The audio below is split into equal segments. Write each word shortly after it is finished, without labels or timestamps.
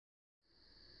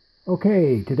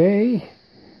Okay, today,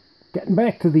 getting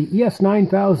back to the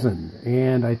ES9000,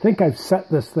 and I think I've set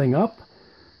this thing up.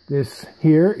 This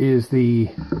here is the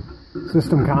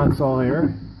system console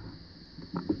here.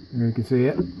 Here you can see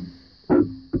it.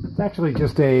 It's actually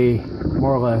just a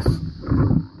more or less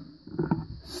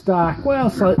stock, well,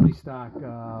 slightly stock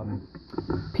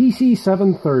PC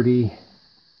 730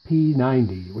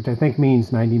 P90, which I think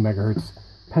means 90 megahertz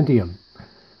Pentium.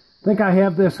 I think I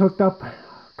have this hooked up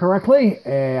correctly.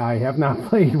 I have not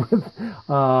played with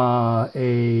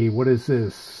what is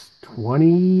this,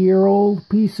 20-year-old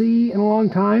PC in a long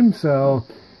time, so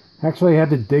actually I had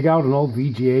to dig out an old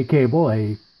VGA cable,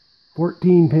 a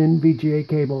 14-pin VGA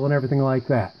cable and everything like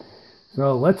that.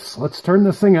 So let's turn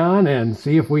this thing on and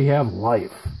see if we have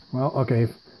life. Well, okay,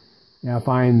 yeah,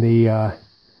 fine, the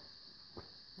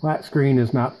flat screen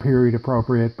is not period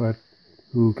appropriate, but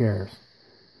who cares?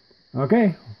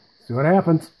 Okay, see what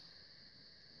happens.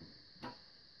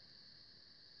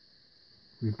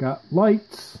 We've got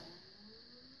lights.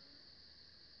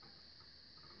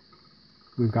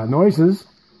 We've got noises.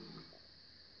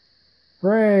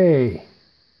 Hooray!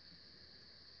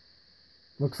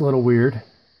 Looks a little weird.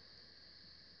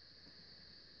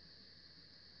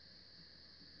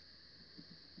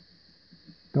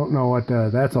 Don't know what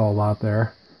that's all about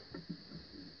there.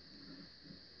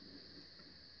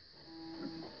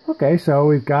 Okay, so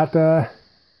we've got a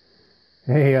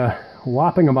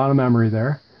whopping amount of memory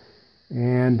there.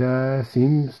 And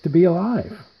seems to be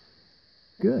alive.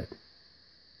 Good.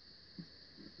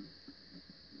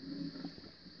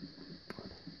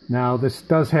 Now this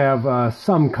does have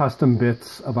some custom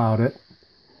bits about it.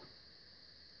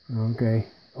 Okay,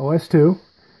 OS2.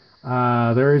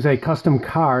 There is a custom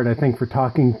card, I think, for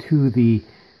talking to the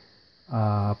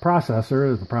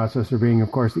processor. The processor being,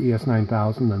 of course, the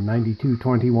ES9000, the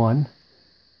 9221.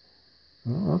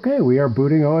 Okay, we are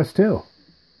booting OS2.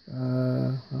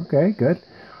 Okay, good.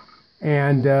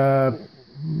 And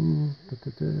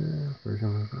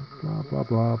version blah blah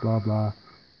blah blah blah.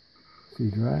 C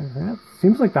drive. That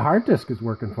seems like the hard disk is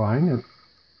working fine. It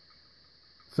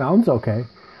sounds okay.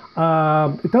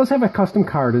 It does have a custom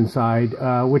card inside,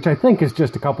 which I think is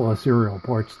just a couple of serial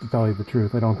ports, to tell you the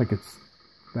truth. I don't think it's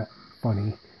that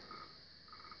funny.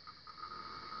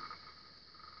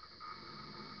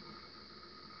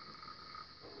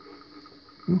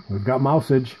 We've got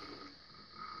mouseage.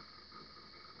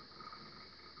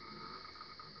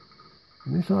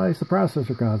 Initialize the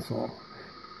processor console.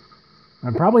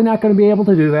 I'm probably not going to be able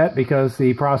to do that because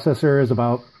the processor is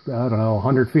about, I don't know,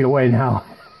 100 feet away now.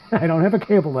 I don't have a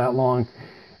cable that long.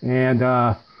 And,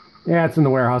 yeah, it's in the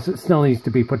warehouse. It still needs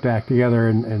to be put back together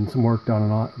and some work done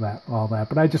and all that.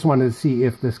 But I just wanted to see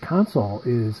if this console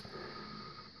is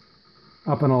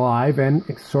up and alive, and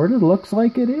it sort of looks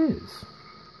like it is.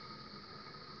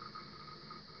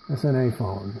 SNA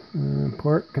phone.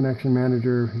 Port connection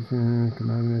manager. Command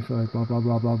initialize, blah, blah,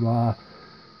 blah, blah, blah.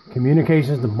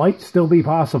 Communications might still be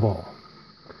possible.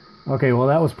 Okay, well,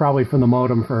 that was probably from the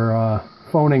modem for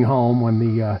phoning home when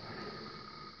the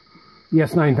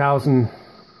ES9000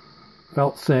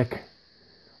 felt sick.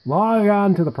 Log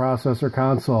on to the processor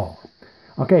console.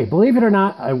 Okay, believe it or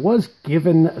not, I was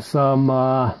given some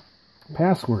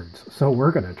passwords, so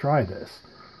we're going to try this.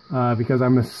 Because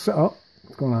I'm oh,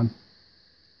 what's going on?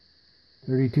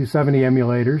 3270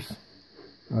 emulators.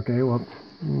 Okay, well,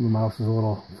 the mouse is a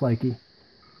little flaky.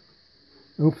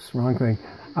 Oops, wrong thing.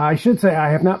 I should say I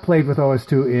have not played with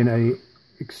OS2 in a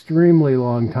extremely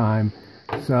long time,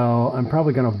 so I'm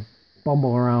probably going to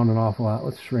bumble around an awful lot.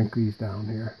 Let's shrink these down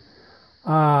here.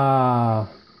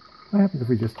 What happens if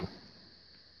we just...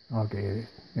 Okay,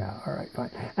 yeah, all right, fine.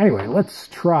 Anyway, let's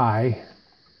try...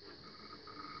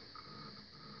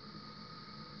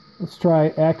 Let's try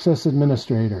Access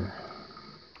Administrator.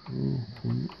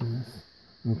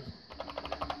 Oops.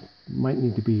 Might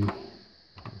need to be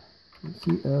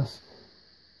CS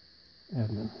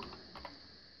admin.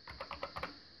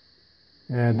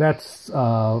 And that's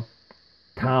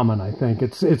common, I think.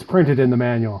 It's printed in the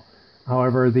manual.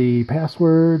 However, the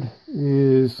password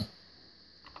is...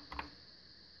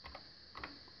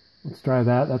 Let's try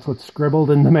that. That's what's scribbled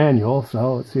in the manual,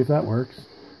 so let's see if that works.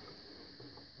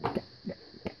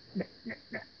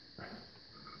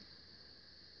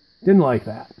 Didn't like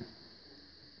that.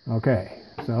 Okay,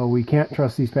 so we can't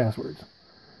trust these passwords.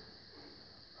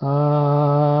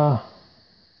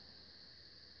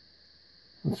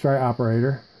 Let's try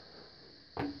operator.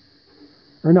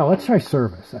 Or no, let's try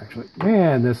service, actually.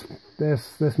 Man, this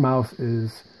mouse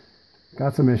is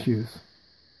got some issues.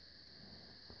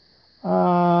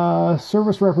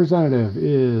 Service representative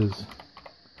is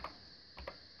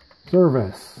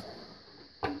service.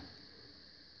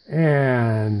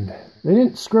 And they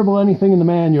didn't scribble anything in the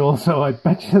manual, so I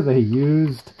bet you they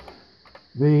used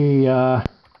the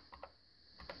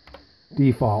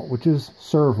default, which is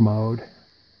serve mode.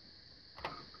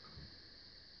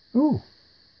 Ooh,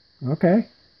 okay.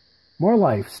 More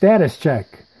life. Status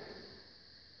check.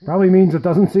 Probably means it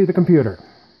doesn't see the computer.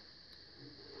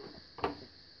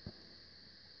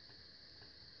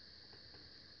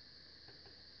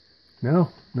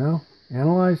 No.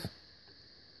 Analyze.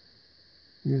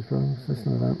 Use from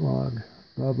system event log.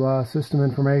 Blah, blah. System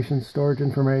information, storage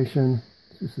information.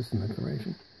 System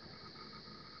information.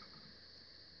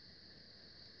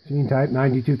 Machine type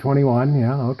 9221.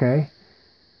 Yeah, okay.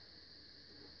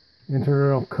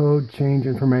 Internal code change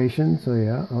information. So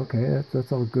yeah, okay.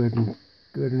 That's all good and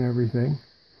everything.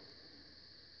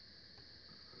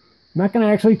 I'm not going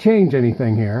to actually change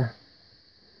anything here.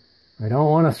 I don't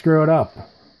want to screw it up.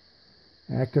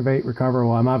 Activate, recover.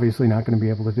 Well, I'm obviously not going to be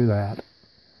able to do that.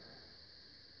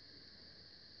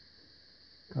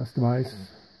 Customize.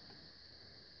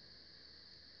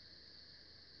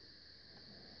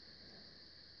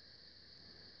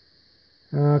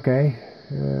 Okay.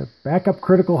 Backup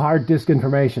critical hard disk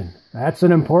information. That's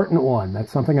an important one.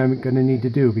 That's something I'm going to need to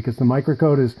do because the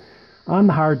microcode is on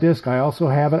the hard disk. I also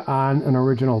have it on an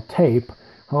original tape.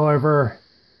 However,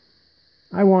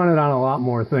 I want it on a lot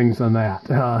more things than that.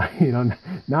 You know,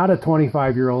 not a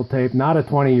 25-year-old tape, not a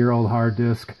 20-year-old hard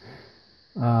disk.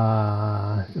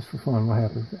 Just for fun, what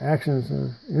happens? Actions,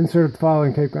 insert the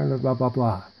following tape, blah, blah,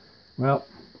 blah. Well,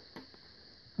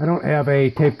 I don't have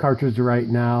a tape cartridge right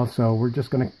now, so we're just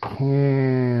going to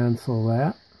cancel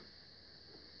that.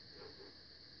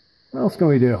 What else can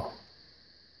we do?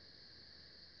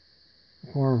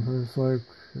 Form for this, like...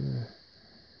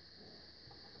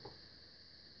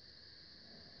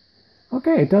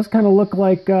 Okay, it does kind of look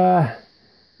like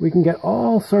we can get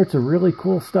all sorts of really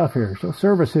cool stuff here. So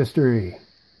service history,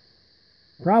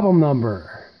 problem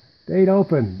number, date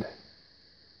opened.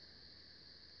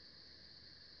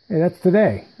 Hey, that's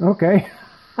today. Okay.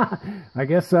 I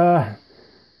guess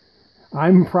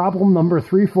I'm problem number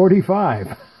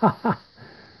 345.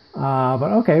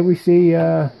 But okay, we see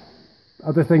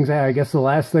other things. I guess the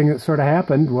last thing that sort of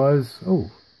happened was,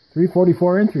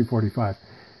 344 and 345.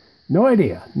 No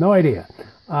idea.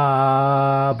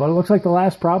 But it looks like the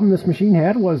last problem this machine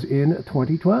had was in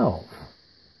 2012.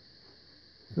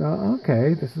 So,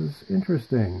 okay, this is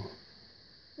interesting.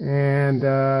 And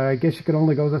I guess you could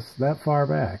only go that far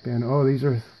back. And, these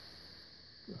are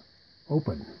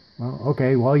open. Well,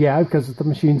 okay, well, yeah, because the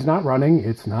machine's not running,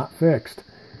 it's not fixed.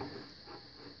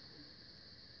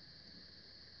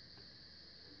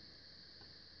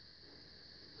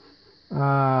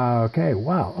 Okay,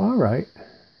 wow, all right.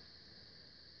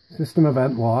 System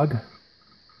event log.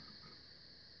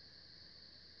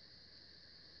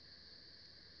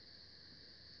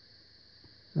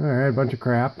 Alright, a bunch of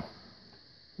crap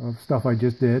of stuff I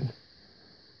just did.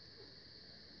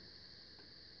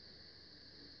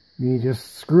 Me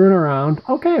just screwing around.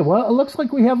 Okay, well, it looks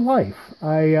like we have life.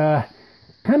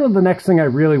 Kind of the next thing I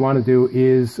really want to do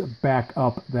is back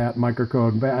up that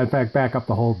microcode. In fact, back up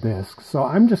the whole disk. So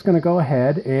I'm just going to go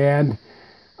ahead and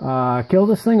kill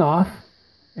this thing off.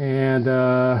 And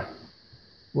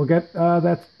we'll get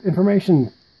that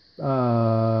information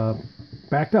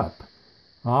backed up.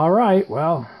 All right,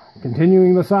 well,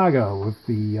 continuing the saga with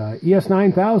the ES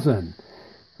 9000.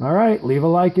 All right, leave a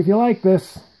like if you like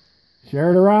this.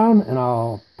 Share it around, and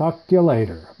I'll talk to you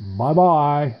later.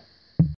 Bye-bye.